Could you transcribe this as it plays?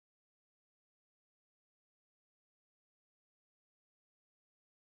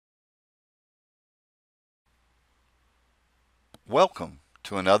Welcome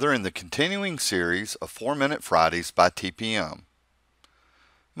to another in the continuing series of 4-Minute Fridays by TPM.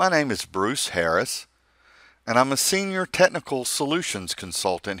 My name is Bruce Harris, and I'm a Senior Technical Solutions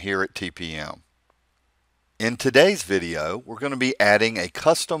Consultant here at TPM. In today's video, we're going to be adding a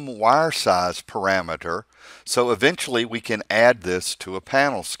custom wire size parameter, so eventually we can add this to a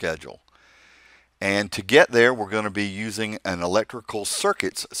panel schedule. And to get there, we're going to be using an electrical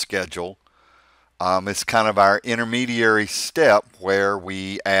circuits schedule. It's kind of our intermediary step where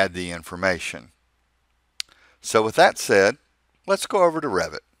we add the information. So with that said, let's go over to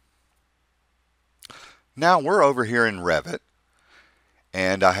Revit. Now we're over here in Revit,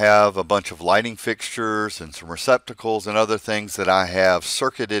 and I have a bunch of lighting fixtures and some receptacles and other things that I have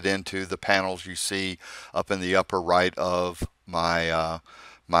circuited into the panels you see up in the upper right of my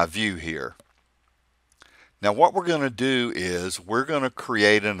view here. Now what we're going to do is we're going to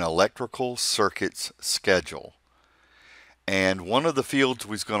create an electrical circuits schedule. And one of the fields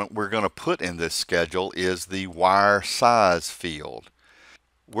we're going to put in this schedule is the wire size field.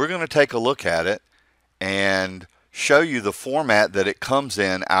 We're going to take a look at it and show you the format that it comes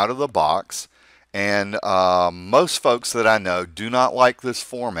in out of the box. And most folks that I know do not like this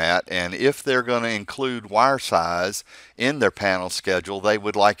format, and if they're going to include wire size in their panel schedule, they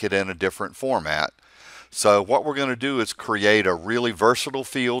would like it in a different format. So what we're going to do is create a really versatile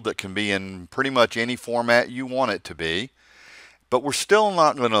field that can be in pretty much any format you want it to be. But we're still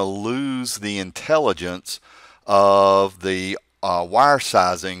not going to lose the intelligence of the wire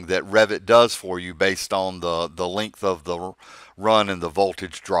sizing that Revit does for you based on the length of the run and the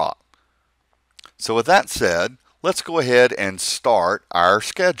voltage drop. So with that said, let's go ahead and start our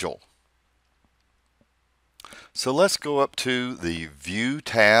schedule. So let's go up to the View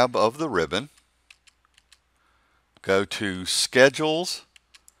tab of the ribbon. Go to Schedules,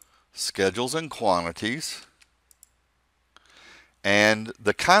 Schedules and Quantities, and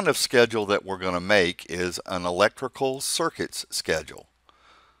the kind of schedule that we're going to make is an electrical circuits schedule.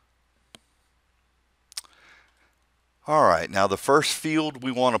 Alright, now the first field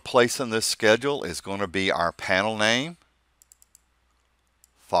we want to place in this schedule is going to be our panel name,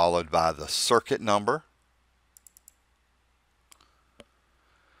 followed by the circuit number.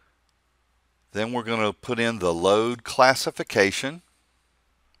 Then we're going to put in the load classification,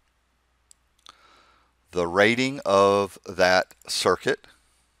 the rating of that circuit,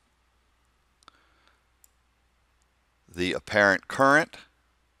 the apparent current,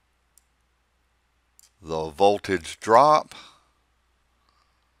 the voltage drop,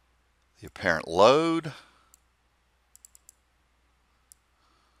 the apparent load,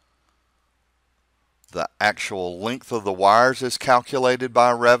 the actual length of the wires is calculated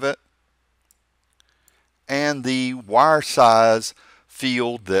by Revit, and the wire size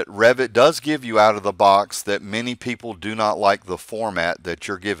field that Revit does give you out of the box that many people do not like the format that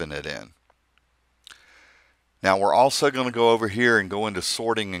you're giving it in. Now we're also going to go over here and go into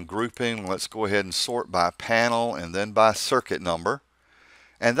sorting and grouping. Let's go ahead and sort by panel and then by circuit number,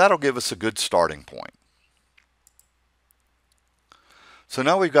 and that'll give us a good starting point. So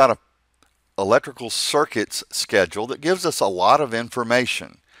now we've got an electrical circuits schedule that gives us a lot of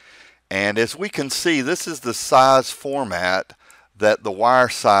information. And as we can see, this is the size format that the wire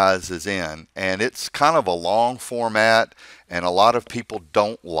size is in, and it's kind of a long format, and a lot of people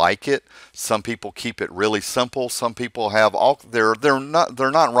don't like it. Some people keep it really simple. Some people have they're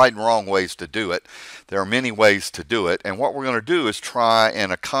not right and wrong ways to do it. There are many ways to do it, and what we're going to do is try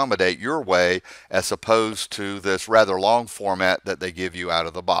and accommodate your way as opposed to this rather long format that they give you out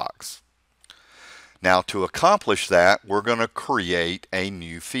of the box. Now to accomplish that, we're going to create a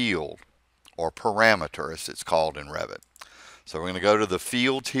new field, or parameter as it's called in Revit. So we're going to go to the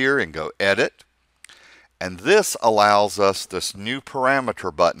fields here and go Edit, and this allows us, this new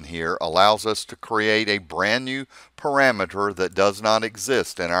parameter button here allows us to create a brand new parameter that does not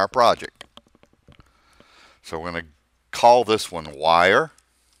exist in our project. So we're going to call this one Wire.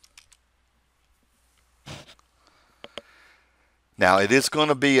 Now it is going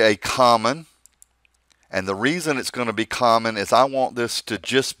to be a common, and the reason it's going to be common is I want this to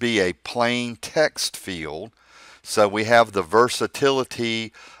just be a plain text field, so we have the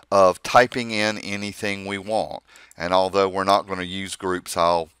versatility of typing in anything we want. And although we're not going to use groups,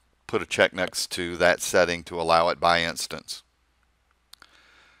 I'll put a check next to that setting to allow it by instance.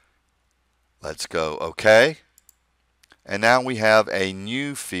 Let's go OK. And now we have a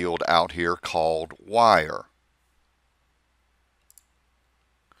new field out here called Wire.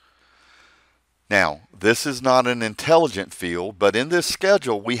 Now, this is not an intelligent field, but in this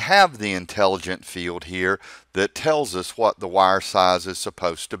schedule we have the intelligent field here that tells us what the wire size is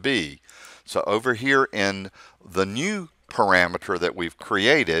supposed to be. So over here in the new parameter that we've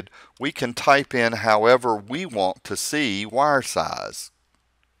created, we can type in however we want to see wire size.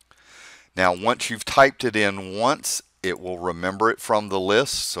 Now, once you've typed it in once, it will remember it from the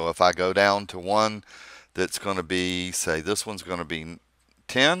list. So if I go down to one that's going to be, say, this one's going to be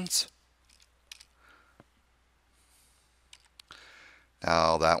 10s.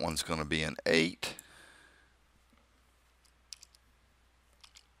 Now that one's going to be an 8.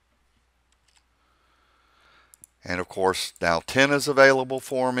 And of course, now 10 is available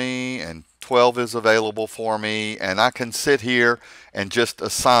for me and 12 is available for me. And I can sit here and just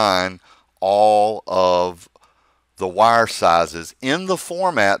assign all of the wire sizes in the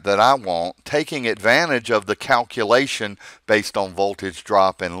format that I want, taking advantage of the calculation based on voltage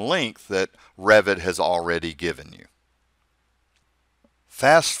drop and length that Revit has already given you.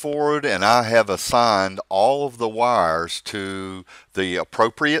 Fast forward, and I have assigned all of the wires to the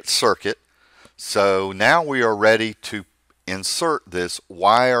appropriate circuit. So now we are ready to insert this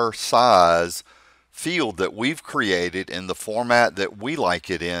wire size field that we've created in the format that we like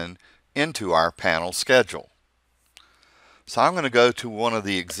it in into our panel schedule. So I'm going to go to one of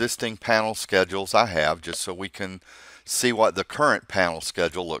the existing panel schedules I have just so we can see what the current panel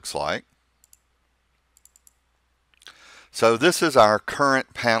schedule looks like. So this is our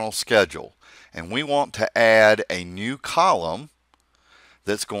current panel schedule, and we want to add a new column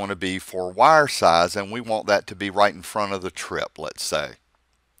that's going to be for wire size, and we want that to be right in front of the trip, let's say.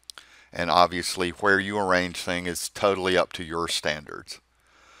 And obviously where you arrange things is totally up to your standards.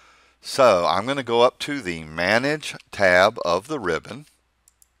 So I'm going to go up to the Manage tab of the ribbon.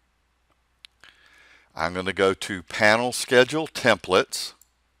 I'm going to go to Panel Schedule Templates,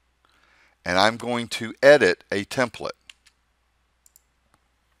 and I'm going to edit a template.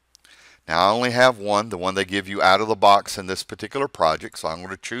 Now I only have one, the one they give you out of the box in this particular project, so I'm going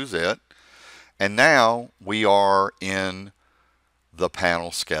to choose it. And now we are in the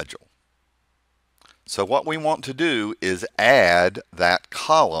panel schedule. So what we want to do is add that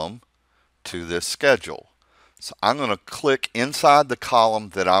column to this schedule. So I'm going to click inside the column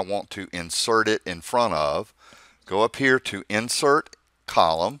that I want to insert it in front of, go up here to Insert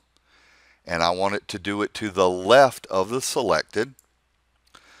Column, and I want it to do it to the left of the selected.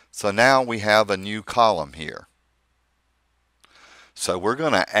 So now we have a new column here. So we're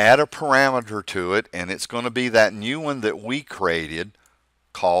going to add a parameter to it, and it's going to be that new one that we created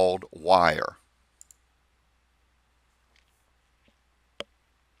called wire.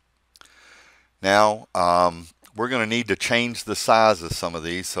 Now we're going to need to change the size of some of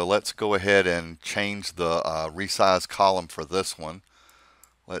these, so let's go ahead and change the resize column for this one.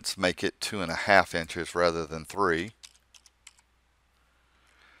 Let's make it 2.5 inches rather than 3.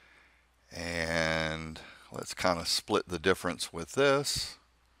 And let's kind of split the difference with this.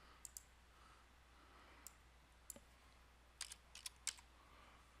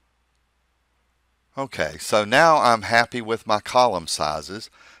 Okay, so now I'm happy with my column sizes.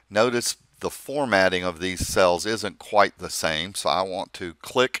 Notice the formatting of these cells isn't quite the same, so I want to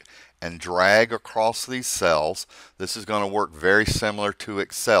click and drag across these cells. This is going to work very similar to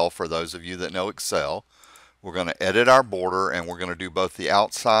Excel for those of you that know Excel. We're going to edit our border, and we're going to do both the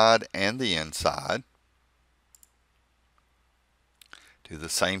outside and the inside. Do the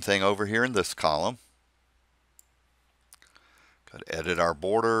same thing over here in this column. Go to edit our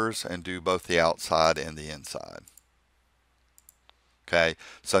borders and do both the outside and the inside. Okay,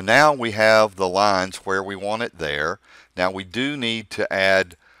 so now we have the lines where we want it there. Now we do need to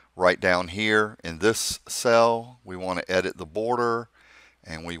add right down here in this cell, we want to edit the border,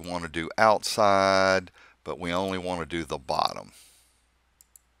 and we want to do outside, but we only want to do the bottom.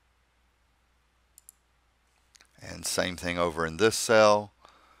 And same thing over in this cell.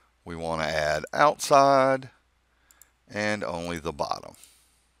 We want to add outside and only the bottom.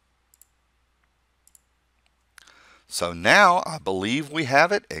 So now I believe we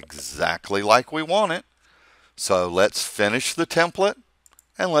have it exactly like we want it. So let's finish the template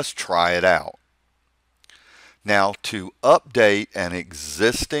and let's try it out. Now to update an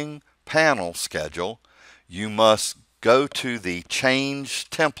existing panel schedule, you must go to the Change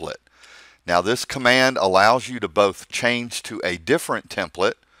Template. Now this command allows you to both change to a different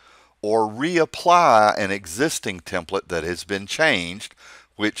template or reapply an existing template that has been changed,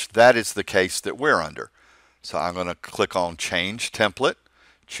 which that is the case that we're under. So I'm going to click on Change Template,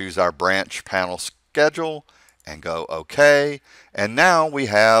 choose our branch panel schedule, and go OK. And now we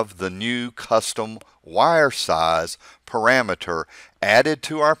have the new custom wire size parameter added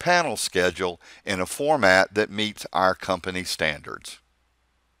to our panel schedule in a format that meets our company standards.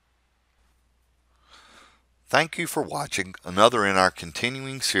 Thank you for watching another in our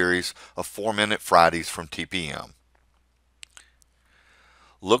continuing series of 4-Minute Fridays from TPM.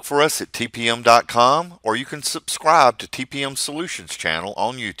 Look for us at tpm.com, or you can subscribe to TPM Solutions channel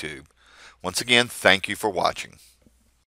on YouTube. Once again, thank you for watching.